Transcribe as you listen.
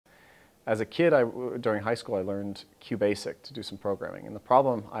as a kid, during high school, I learned QBasic to do some programming. And the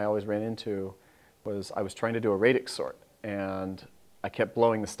problem I always ran into was I was trying to do a radix sort, and I kept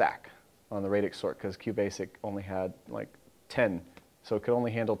blowing the stack on the radix sort because QBasic only had like 10. So it could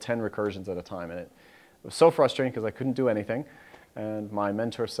only handle 10 recursions at a time. And it was so frustrating because I couldn't do anything. And my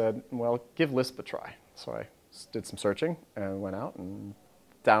mentor said, well, give Lisp a try. So I did some searching and went out and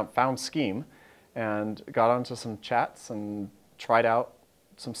found Scheme and got onto some chats and tried out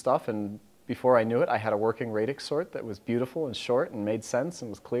some stuff. And before I knew it, I had a working radix sort that was beautiful and short and made sense and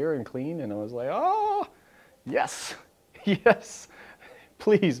was clear and clean. And I was like, oh, yes, yes,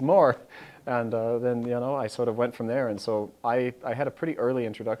 please, more. And then, I sort of went from there. And so I had a pretty early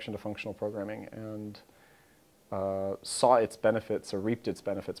introduction to functional programming and saw its benefits or reaped its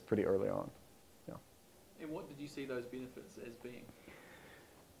benefits pretty early on. Yeah. And what did you see those benefits as being?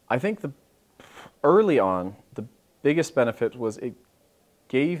 I think early on, the biggest benefit was it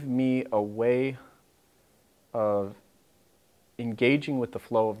gave me a way of engaging with the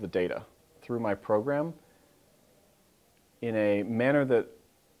flow of the data through my program in a manner that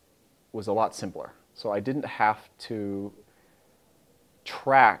was a lot simpler. So I didn't have to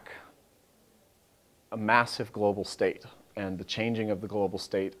track a massive global state and the changing of the global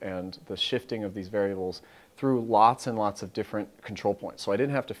state and the shifting of these variables through lots and lots of different control points. So I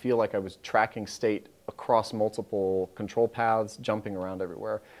didn't have to feel like I was tracking state across multiple control paths, jumping around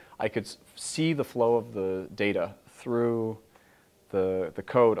everywhere. I could see the flow of the data through the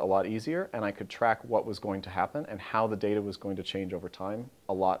code a lot easier, and I could track what was going to happen and how the data was going to change over time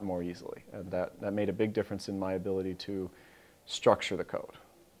a lot more easily. And that made a big difference in my ability to structure the code.